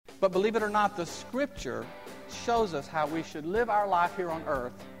But believe it or not, the Scripture shows us how we should live our life here on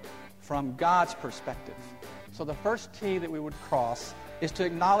earth from God's perspective. So the first T that we would cross is to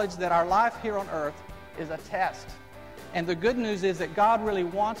acknowledge that our life here on earth is a test. And the good news is that God really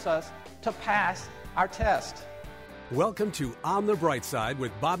wants us to pass our test. Welcome to On the Bright Side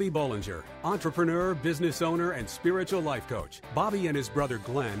with Bobby Bollinger, entrepreneur, business owner, and spiritual life coach. Bobby and his brother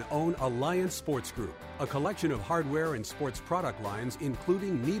Glenn own Alliance Sports Group, a collection of hardware and sports product lines,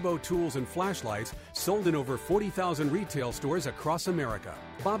 including Nebo tools and flashlights, sold in over 40,000 retail stores across America.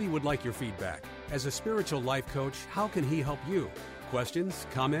 Bobby would like your feedback. As a spiritual life coach, how can he help you? Questions,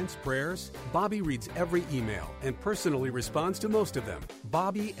 comments, prayers? Bobby reads every email and personally responds to most of them.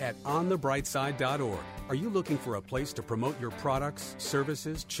 Bobby at onthebrightside.org. Are you looking for a place to promote your products,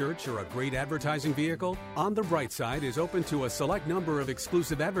 services, church, or a great advertising vehicle? On the Bright Side is open to a select number of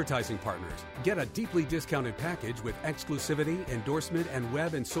exclusive advertising partners. Get a deeply discounted package with exclusivity, endorsement, and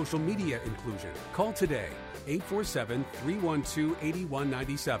web and social media inclusion. Call today.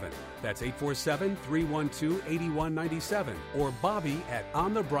 847-312-8197. That's 847-312-8197. Or Bobby at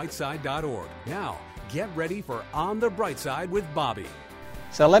onthebrightside.org. Now, get ready for On the Bright Side with Bobby.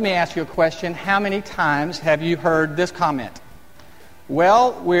 So let me ask you a question. How many times have you heard this comment?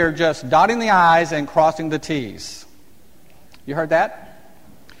 Well, we're just dotting the I's and crossing the T's. You heard that?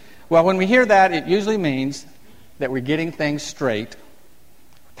 Well, when we hear that, it usually means that we're getting things straight,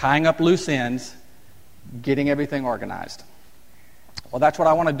 tying up loose ends, getting everything organized. Well, that's what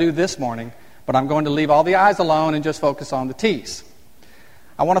I want to do this morning, but I'm going to leave all the I's alone and just focus on the T's.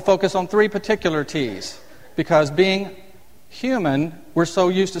 I want to focus on three particular T's, because being human, we're so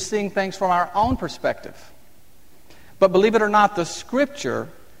used to seeing things from our own perspective. But believe it or not, the Scripture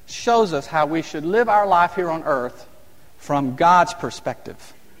shows us how we should live our life here on earth from God's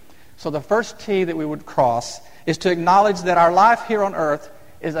perspective. So the first T that we would cross is to acknowledge that our life here on earth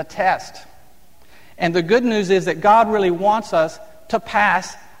is a test. And the good news is that God really wants us to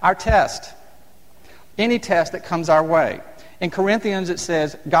pass our test. Any test that comes our way. In Corinthians it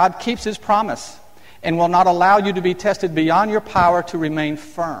says, God keeps His promise and will not allow you to be tested beyond your power to remain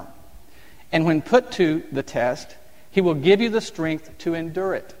firm. And when put to the test, He will give you the strength to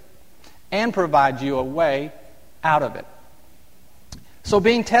endure it and provide you a way out of it. So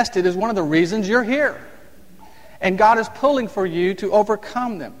being tested is one of the reasons you're here. And God is pulling for you to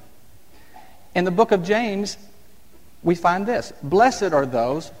overcome them. In the book of James, we find this: blessed are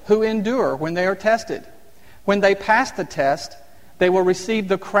those who endure when they are tested. When they pass the test, they will receive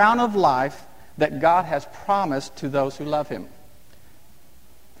the crown of life that God has promised to those who love Him.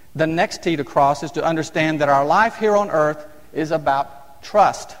 The next T to cross is to understand that our life here on earth is about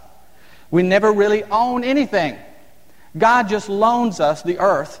trust. We never really own anything. God just loans us the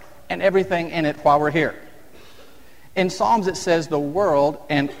earth and everything in it while we're here. In Psalms it says the world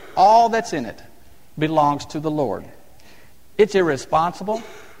and all that's in it belongs to the Lord. It's irresponsible,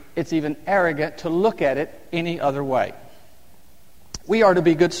 it's even arrogant to look at it any other way. We are to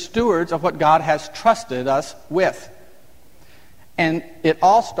be good stewards of what God has trusted us with. And it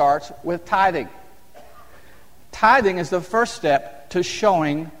all starts with tithing. Tithing is the first step to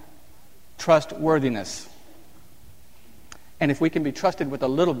showing trustworthiness. And if we can be trusted with a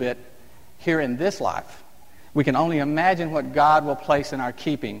little bit here in this life, we can only imagine what God will place in our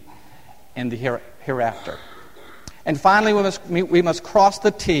keeping in the hereafter. And finally, we must cross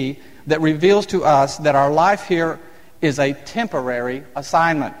the T that reveals to us that our life here is a temporary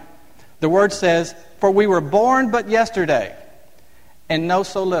assignment. The Word says, "For we were born but yesterday, and know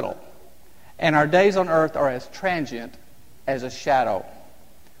so little, and our days on earth are as transient as a shadow."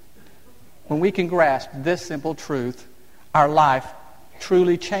 When we can grasp this simple truth, our life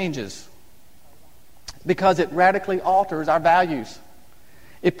truly changes, because it radically alters our values.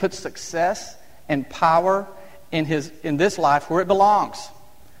 It puts success and power in this life where it belongs,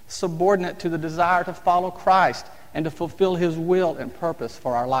 subordinate to the desire to follow Christ and to fulfill His will and purpose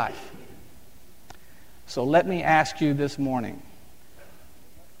for our life. So let me ask you this morning,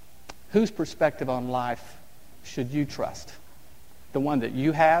 whose perspective on life should you trust? The one that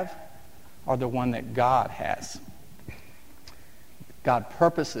you have or the one that God has? God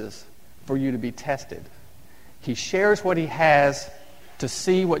purposes for you to be tested. He shares what He has to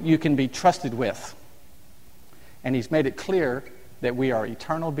see what you can be trusted with. And He's made it clear that we are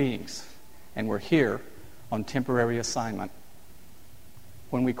eternal beings and we're here on temporary assignment.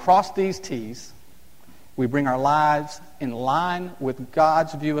 When we cross these T's, we bring our lives in line with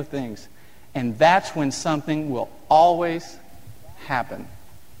God's view of things. And that's when something will always happen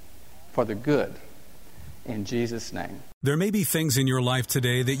for the good In Jesus' name. There may be things in your life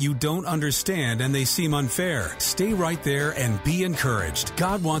today that you don't understand and they seem unfair. Stay right there and be encouraged.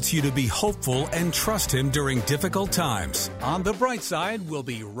 God wants you to be hopeful and trust Him during difficult times. On the Bright Side, we'll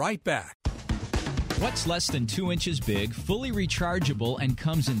be right back. What's less than 2 inches big, fully rechargeable, and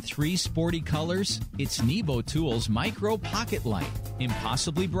comes in 3 sporty colors? It's Nebo Tools Micro Pocket Light.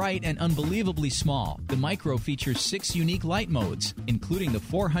 Impossibly bright and unbelievably small, the Micro features 6 unique light modes, including the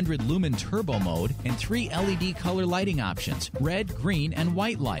 400 lumen turbo mode and 3 LED color lighting options, red, green, and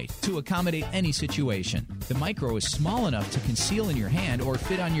white light, to accommodate any situation. The Micro is small enough to conceal in your hand or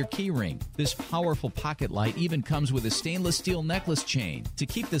fit on your key ring. This powerful pocket light even comes with a stainless steel necklace chain to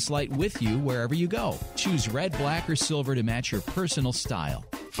keep this light with you wherever you go. Choose red, black, or silver to match your personal style.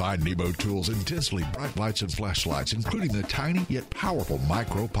 Find Nebo Tools' intensely bright lights and flashlights, including the tiny yet powerful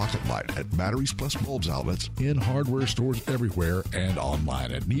Micro Pocket Light, at Batteries Plus Bulbs outlets, in hardware stores everywhere, and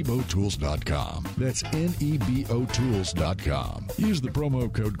online at nebotools.com. That's NEBOTools.com. Use the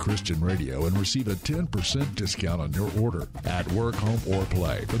promo code Christian Radio and receive a 10% discount on your order. At work, home, or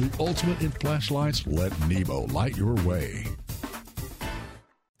play. For the ultimate in flashlights, let Nebo light your way.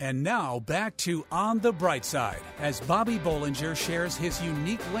 And now back to On the Bright Side, as Bobby Bollinger shares his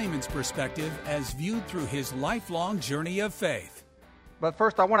unique layman's perspective as viewed through his lifelong journey of faith. But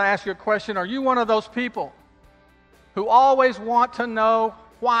first, I want to ask you a question. Are you one of those people who always want to know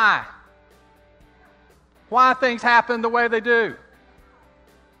why? Why things happen the way they do?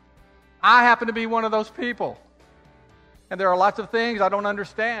 I happen to be one of those people. And there are lots of things I don't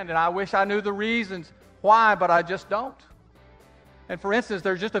understand, and I wish I knew the reasons why, but I just don't. And for instance,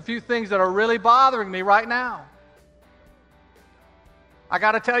 there's just a few things that are really bothering me right now. I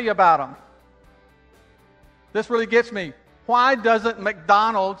got to tell you about them. This really gets me. Why doesn't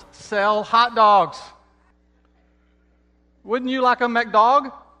McDonald's sell hot dogs? Wouldn't you like a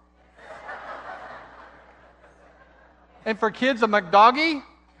McDog? And for kids, a McDoggy?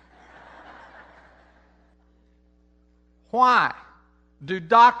 Why do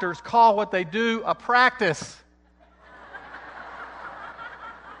doctors call what they do a practice?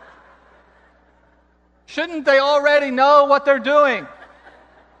 Shouldn't they already know what they're doing?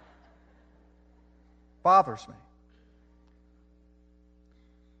 Bothers me.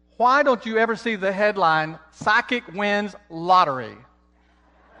 Why don't you ever see the headline, "Psychic wins lottery"?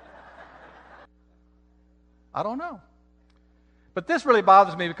 I don't know. But this really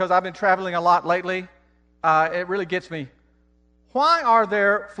bothers me because I've been traveling a lot lately. It really gets me. Why are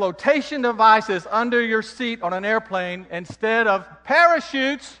there flotation devices under your seat on an airplane instead of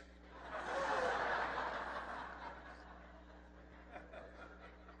parachutes?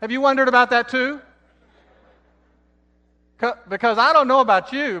 Have you wondered about that too? Because I don't know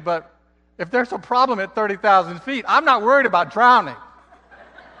about you, but if there's a problem at 30,000 feet, I'm not worried about drowning.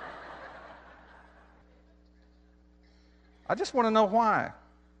 I just want to know why.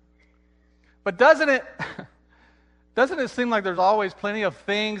 But doesn't it seem like there's always plenty of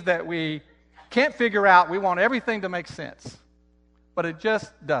things that we can't figure out? We want everything to make sense, but it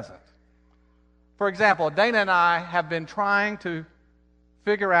just doesn't. For example, Dana and I have been trying to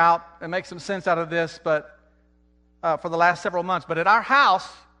figure out and make some sense out of this, but for the last several months. But at our house,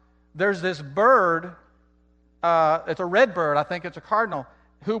 there's this bird. It's a red bird. I think it's a cardinal,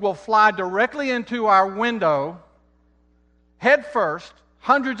 who will fly directly into our window, head first,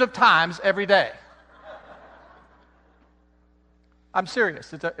 hundreds of times every day. I'm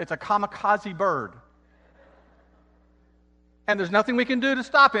serious. It's a kamikaze bird, and there's nothing we can do to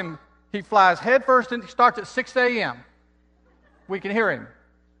stop him. He flies head first, and he starts at 6 a.m. We can hear him.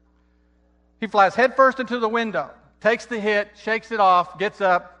 He flies head first into the window, takes the hit, shakes it off, gets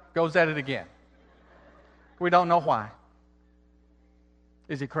up, goes at it again. We don't know why.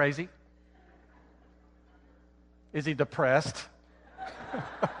 Is he crazy? Is he depressed?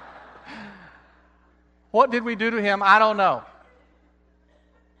 What did we do to him? I don't know.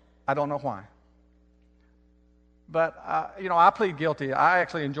 I don't know why. But, I plead guilty. I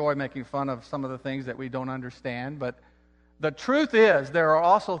actually enjoy making fun of some of the things that we don't understand, but the truth is, there are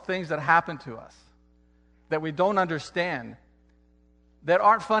also things that happen to us that we don't understand that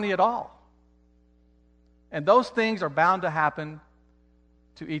aren't funny at all. And those things are bound to happen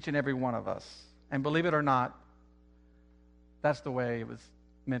to each and every one of us. And believe it or not, that's the way it was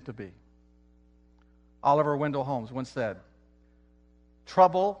meant to be. Oliver Wendell Holmes once said,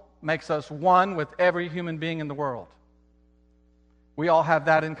 "Trouble makes us one with every human being in the world. We all have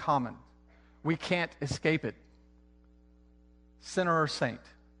that in common. We can't escape it. Sinner or saint,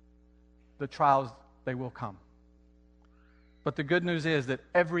 the trials, they will come." But the good news is that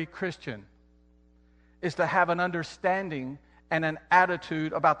every Christian is to have an understanding and an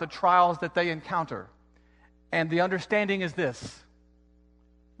attitude about the trials that they encounter. And the understanding is this: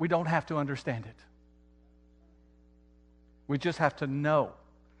 we don't have to understand it. We just have to know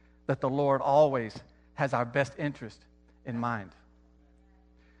that the Lord always has our best interest in mind.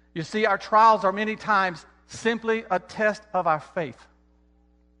 You see, our trials are many times simply a test of our faith,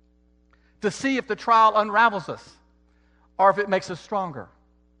 to see if the trial unravels us or if it makes us stronger,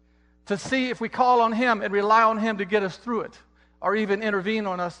 to see if we call on Him and rely on Him to get us through it, or even intervene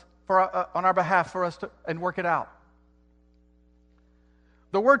on us on our behalf for us to and work it out.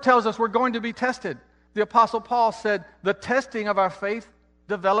 The Word tells us we're going to be tested. The Apostle Paul said, the testing of our faith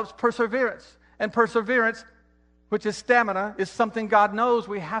develops perseverance. And perseverance, which is stamina, is something God knows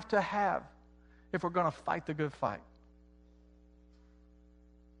we have to have if we're going to fight the good fight.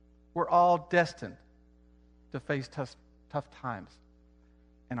 We're all destined to face tough times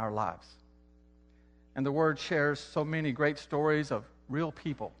in our lives. And the Word shares so many great stories of real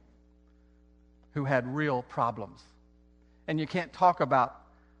people who had real problems. And you can't talk about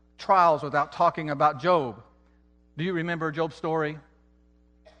trials without talking about Job. Do you remember Job's story?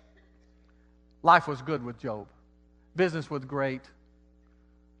 Life was good with Job. Business was great.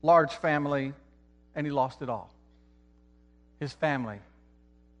 Large family, and he lost it all. His family,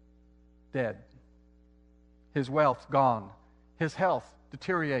 dead. His wealth, gone. His health,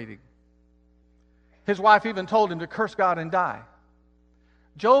 deteriorating. His wife even told him to curse God and die.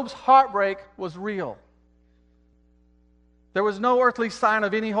 Job's heartbreak was real. There was no earthly sign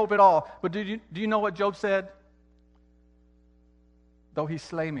of any hope at all. But do you know what Job said? Though he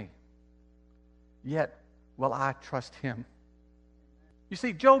slay me, yet will I trust him. You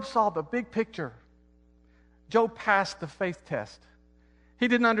see, Job saw the big picture. Job passed the faith test. He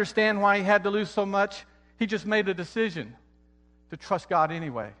didn't understand why he had to lose so much. He just made a decision to trust God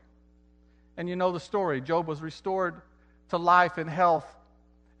anyway. And you know the story. Job was restored to life and health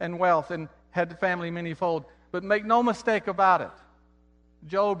and wealth and had the family manyfold. But make no mistake about it,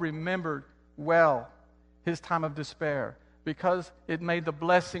 Job remembered well his time of despair because it made the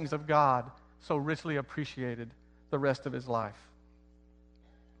blessings of God so richly appreciated the rest of his life.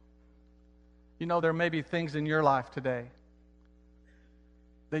 You know, there may be things in your life today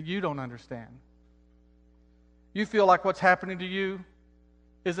that you don't understand. You feel like what's happening to you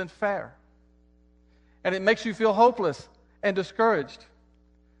isn't fair. And it makes you feel hopeless and discouraged.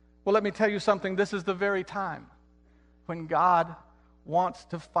 Well, let me tell you something. This is the very time when God wants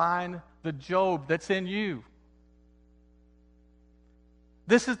to find the Job that's in you.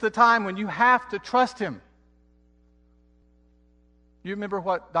 This is the time when you have to trust Him. You remember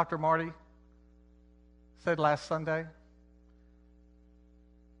what Dr. Marty said last Sunday?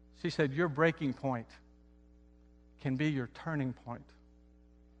 She said, your breaking point can be your turning point.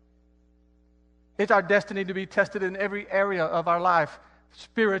 It's our destiny to be tested in every area of our life,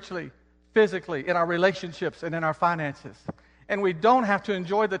 spiritually, physically, in our relationships, and in our finances. And we don't have to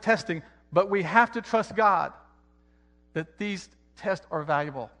enjoy the testing, but we have to trust God that these tests are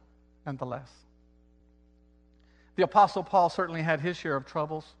valuable nonetheless. The Apostle Paul certainly had his share of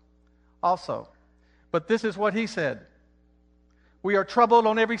troubles also. But this is what he said: we are troubled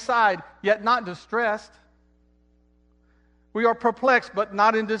on every side, yet not distressed. We are perplexed, but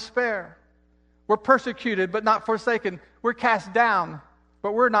not in despair. We're persecuted, but not forsaken. We're cast down,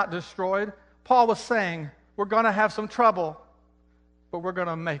 but we're not destroyed. Paul was saying, we're going to have some trouble, but we're going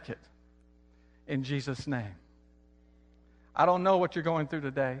to make it in Jesus' name. I don't know what you're going through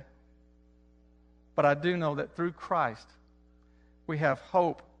today, but I do know that through Christ, we have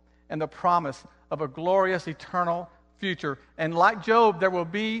hope and the promise of a glorious eternal future. And like Job, there will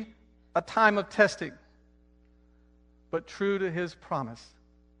be a time of testing, but true to his promise,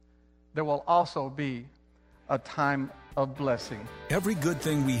 there will also be a time of blessing. Every good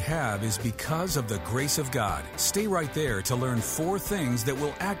thing we have is because of the grace of God. Stay right there to learn 4 things that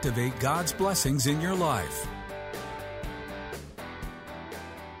will activate God's blessings in your life.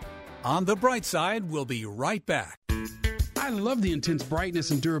 On the Bright Side, we'll be right back. I love the intense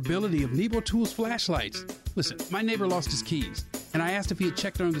brightness and durability of Nebo Tools flashlights. Listen, my neighbor lost his keys, and I asked if he had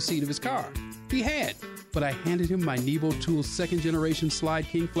checked under the seat of his car. He had, but I handed him my Nebo Tools 2nd generation Slide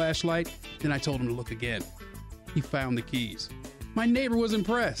King flashlight, then I told him to look again. He found the keys. My neighbor was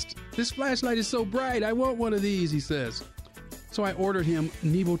impressed. This flashlight is so bright, I want one of these, he says. So I ordered him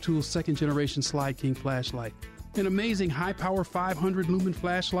Nebo Tools 2nd generation Slide King flashlight. An amazing high-power 500 lumen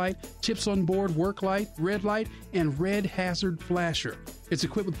flashlight, chips on board work light, red light, and red hazard flasher. It's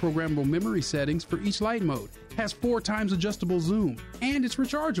equipped with programmable memory settings for each light mode, has 4 times adjustable zoom, and it's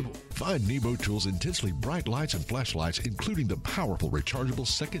rechargeable. Find Nebo Tools' intensely bright lights and flashlights, including the powerful rechargeable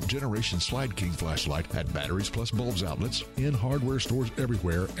second-generation Slide King flashlight at Batteries Plus Bulbs outlets, in hardware stores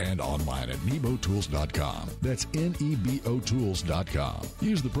everywhere, and online at nebotools.com. That's NEBOTools.com.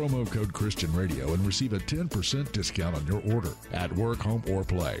 Use the promo code Christian Radio and receive a 10% discount on your order. At work, home, or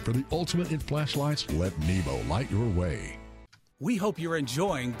play, for the ultimate in flashlights, let Nebo light your way. We hope you're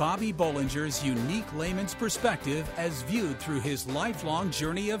enjoying Bobby Bollinger's unique layman's perspective as viewed through his lifelong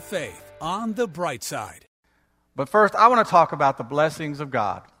journey of faith on the bright side. But first, I want to talk about the blessings of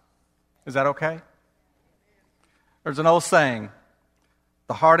God. Is that okay? There's an old saying,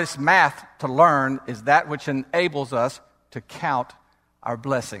 the hardest math to learn is that which enables us to count our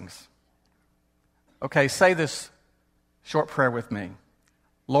blessings. Okay, say this short prayer with me.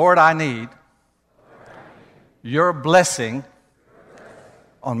 Lord, I need your blessing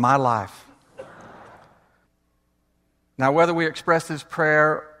on my life. Now, whether we express this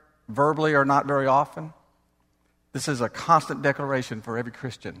prayer verbally or not very often, this is a constant declaration for every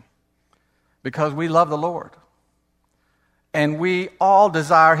Christian because we love the Lord and we all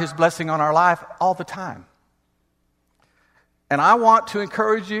desire His blessing on our life all the time. And I want to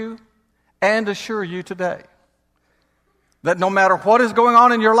encourage you and assure you today that no matter what is going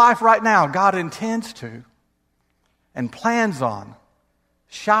on in your life right now, God intends to and plans on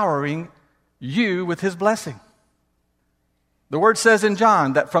showering you with His blessing. The Word says in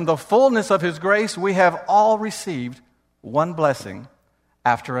John that from the fullness of His grace we have all received one blessing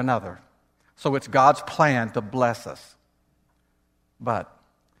after another. So it's God's plan to bless us. But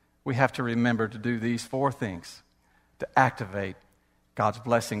we have to remember to do these 4 things to activate God's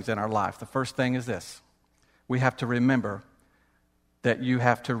blessings in our life. The first thing is this. We have to remember that you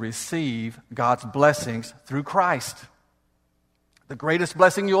have to receive God's blessings through Christ. The greatest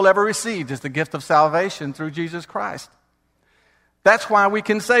blessing you'll ever receive is the gift of salvation through Jesus Christ. That's why we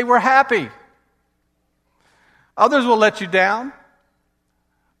can say we're happy. Others will let you down.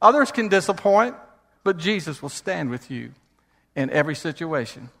 Others can disappoint, but Jesus will stand with you in every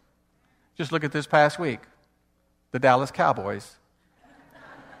situation. Just look at this past week. The Dallas Cowboys.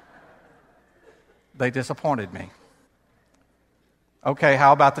 They disappointed me. Okay,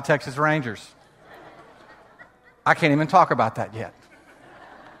 how about the Texas Rangers? I can't even talk about that yet.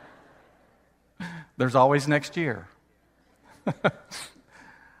 There's always next year.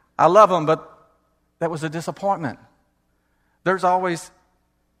 I love them, but that was a disappointment. There's always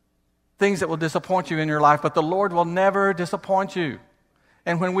things that will disappoint you in your life, but the Lord will never disappoint you.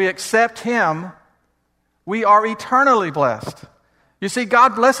 And when we accept Him, we are eternally blessed. You see,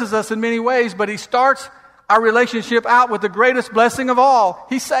 God blesses us in many ways, but He starts our relationship out with the greatest blessing of all.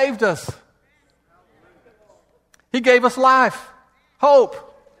 He saved us. He gave us life, hope,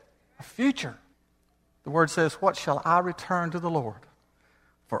 a future. The Word says, what shall I return to the Lord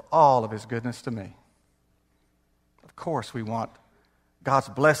for all of His goodness to me? Of course, we want God's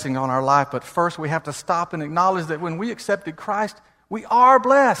blessing on our life, but first we have to stop and acknowledge that when we accepted Christ, we are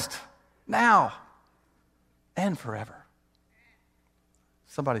blessed now and forever.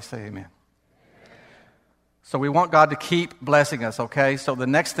 Somebody say amen. So we want God to keep blessing us, okay? So the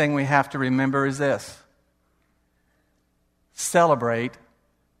next thing we have to remember is this. Celebrate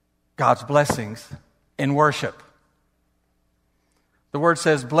God's blessings in worship. The Word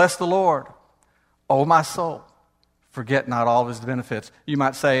says, bless the Lord, O my soul. Forget not all of His benefits. You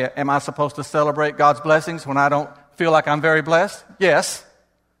might say, am I supposed to celebrate God's blessings when I don't feel like I'm very blessed? Yes.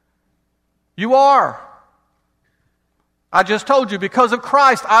 You are. I just told you, because of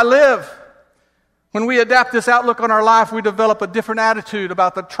Christ, I live. When we adapt this outlook on our life, we develop a different attitude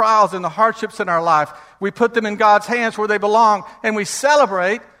about the trials and the hardships in our life. We put them in God's hands where they belong, and we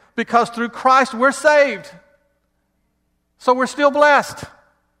celebrate because through Christ we're saved. So we're still blessed.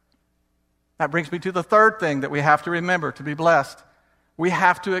 That brings me to the third thing that we have to remember to be blessed. We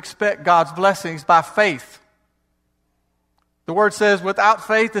have to expect God's blessings by faith. The Word says, without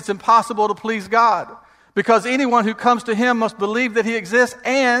faith it's impossible to please God, because anyone who comes to Him must believe that He exists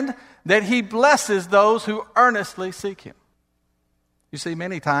and that He blesses those who earnestly seek Him. You see,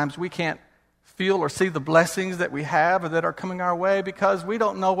 many times we can't feel or see the blessings that we have or that are coming our way because we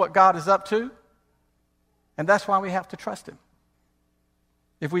don't know what God is up to. And that's why we have to trust Him.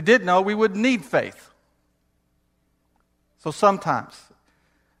 If we did know, we would need faith. So sometimes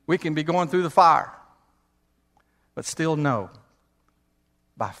we can be going through the fire, but still know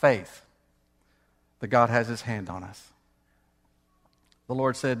by faith that God has His hand on us. The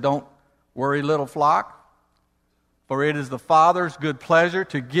Lord said, don't worry, little flock, for it is the Father's good pleasure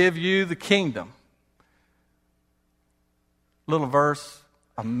to give you the kingdom. little verse,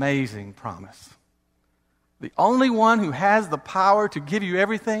 amazing promise. The only one who has the power to give you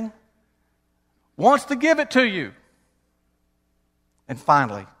everything wants to give it to you. And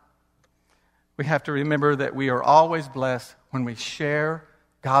finally, we have to remember that we are always blessed when we share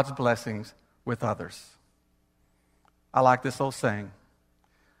God's blessings with others. I like this old saying,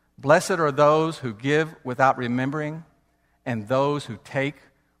 blessed are those who give without remembering and those who take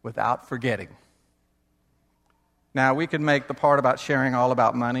without forgetting. Now, we could make the part about sharing all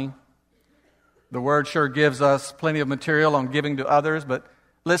about money. The Word sure gives us plenty of material on giving to others, but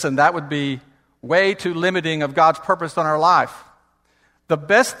listen, that would be way too limiting of God's purpose on our life. The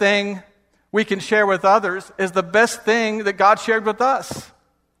best thing we can share with others is the best thing that God shared with us.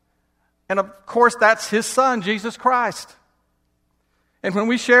 And of course, that's His Son, Jesus Christ. And when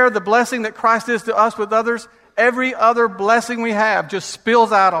we share the blessing that Christ is to us with others, every other blessing we have just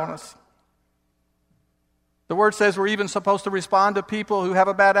spills out on us. The Word says we're even supposed to respond to people who have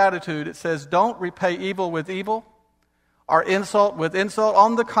a bad attitude. It says, don't repay evil with evil or insult with insult.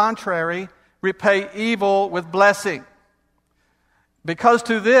 On the contrary, repay evil with blessing. Because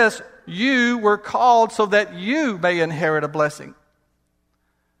to this, you were called so that you may inherit a blessing.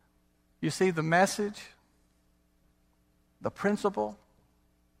 You see, the message, the principle,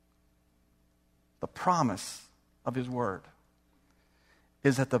 the promise of His Word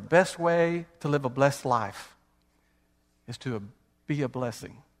is that the best way to live a blessed life is to be a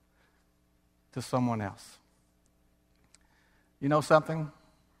blessing to someone else. You know something?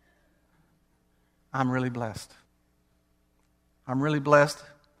 I'm really blessed. I'm really blessed,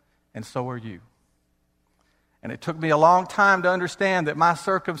 and so are you. And it took me a long time to understand that my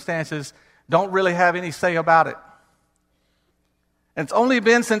circumstances don't really have any say about it. And it's only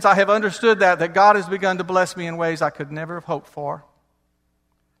been since I have understood that God has begun to bless me in ways I could never have hoped for.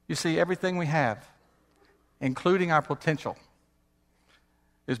 You see, everything we have, including our potential,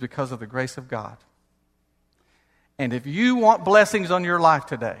 is because of the grace of God. And if you want blessings on your life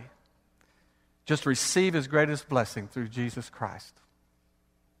today, just receive His greatest blessing through Jesus Christ.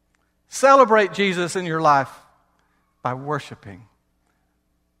 Celebrate Jesus in your life by worshiping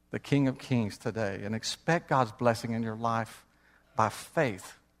the King of Kings today, and expect God's blessing in your life by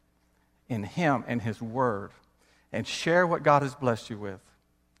faith in Him and His Word, and share what God has blessed you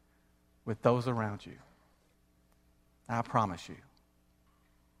with those around you. I promise you,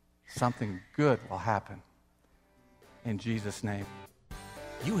 something good will happen in Jesus' name.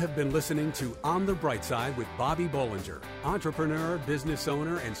 You have been listening to On the Bright Side with Bobby Bollinger, entrepreneur, business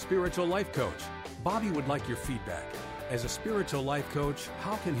owner, and spiritual life coach. Bobby would like your feedback. As a spiritual life coach,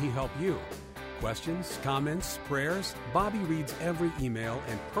 how can he help you? Questions, comments, prayers? Bobby reads every email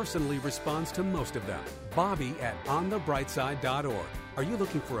and personally responds to most of them. Bobby at onthebrightside.org. Are you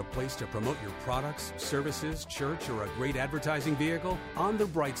looking for a place to promote your products, services, church, or a great advertising vehicle? On the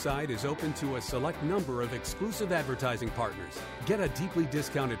Bright Side is open to a select number of exclusive advertising partners. Get a deeply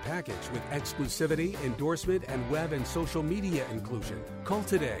discounted package with exclusivity, endorsement, and web and social media inclusion. Call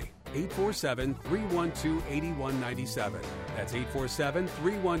today. 847-312-8197. That's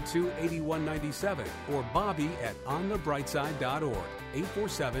 847-312-8197. Or Bobby at onthebrightside.org.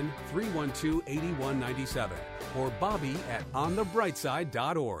 847-312-8197. Or Bobby at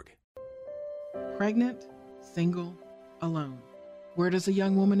onthebrightside.org. Pregnant, single, alone. Where does a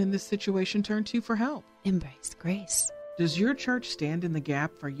young woman in this situation turn to for help? Embrace Grace. Does your church stand in the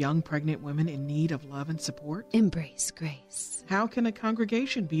gap for young pregnant women in need of love and support? Embrace Grace. How can a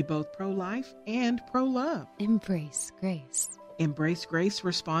congregation be both pro-life and pro-love? Embrace Grace. Embrace Grace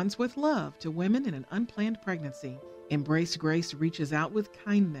responds with love to women in an unplanned pregnancy. Embrace Grace reaches out with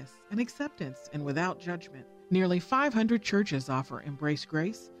kindness and acceptance and without judgment. Nearly 500 churches offer Embrace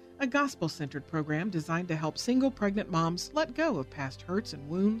Grace, a gospel-centered program designed to help single pregnant moms let go of past hurts and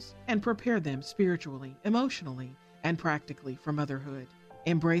wounds and prepare them spiritually, emotionally, and practically for motherhood.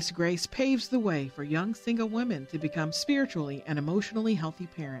 Embrace Grace paves the way for young single women to become spiritually and emotionally healthy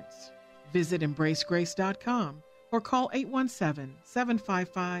parents. Visit embracegrace.com or call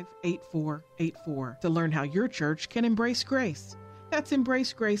 817-755-8484 to learn how your church can embrace grace. That's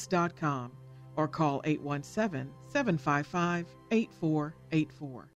embracegrace.com or call 817-755-8484.